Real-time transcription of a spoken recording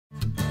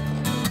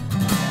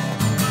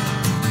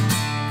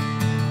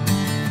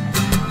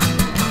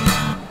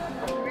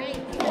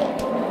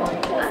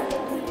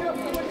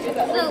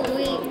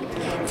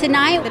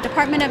Tonight, the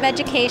Department of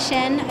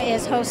Education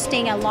is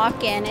hosting a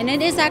lock-in, and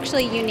it is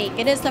actually unique.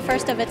 It is the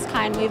first of its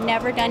kind. We've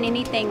never done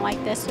anything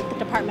like this with the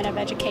Department of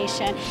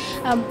Education.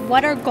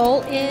 What our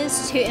goal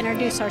is to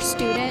introduce our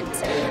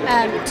students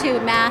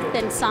to math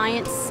and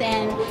science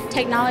and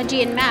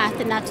technology and math,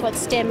 and that's what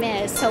STEM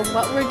is. So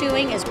what we're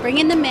doing is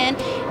bringing them in,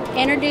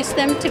 introduce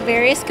them to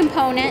various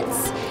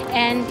components,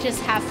 and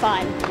just have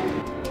fun.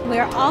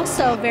 We're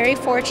also very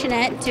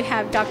fortunate to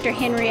have Dr.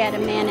 Henrietta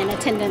Mann in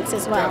attendance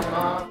as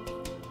well.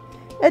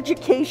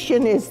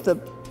 Education is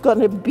going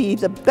to be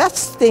the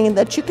best thing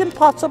that you can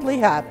possibly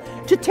have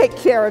to take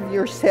care of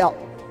yourself.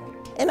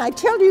 And I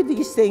tell you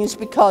these things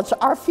because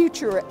our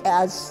future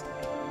as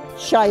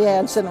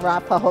Cheyennes and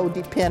Arapaho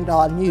depend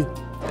on you.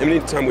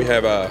 Anytime we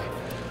have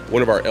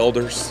one of our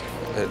elders,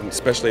 and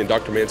especially in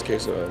Dr. Mann's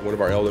case, one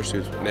of our elders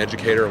who's an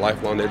educator, a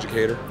lifelong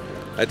educator,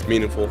 that's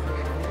meaningful.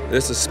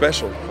 This is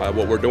special.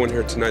 What we're doing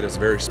here tonight is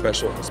very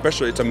special.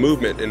 Especially, it's a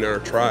movement in our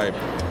tribe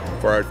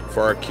for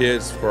our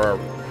kids, for our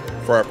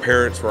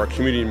parents, for our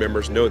community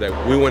members know that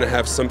we want to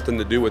have something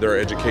to do with our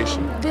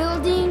education.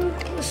 Building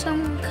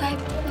some type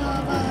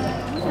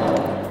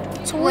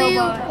of toy,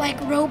 like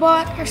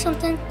robot or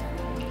something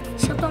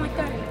like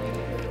that.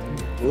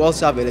 We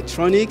also have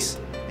electronics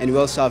and we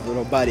also have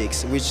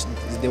robotics, which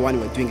is the one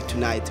we're doing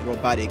tonight,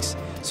 robotics.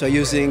 So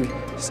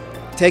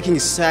taking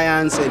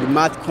science and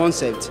math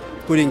concepts,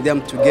 putting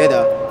them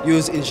together,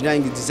 use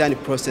engineering design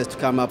process to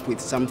come up with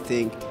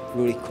something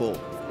really cool.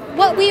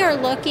 What we are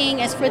looking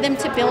is for them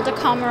to build a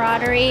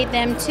camaraderie,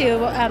 them to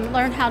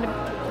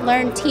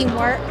learn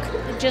teamwork,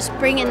 just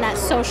bring in that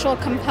social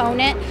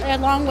component,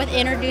 along with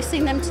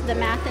introducing them to the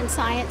math and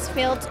science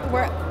fields.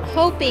 We're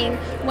hoping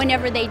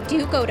whenever they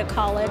do go to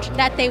college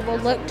that they will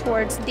look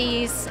towards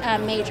these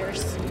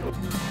majors.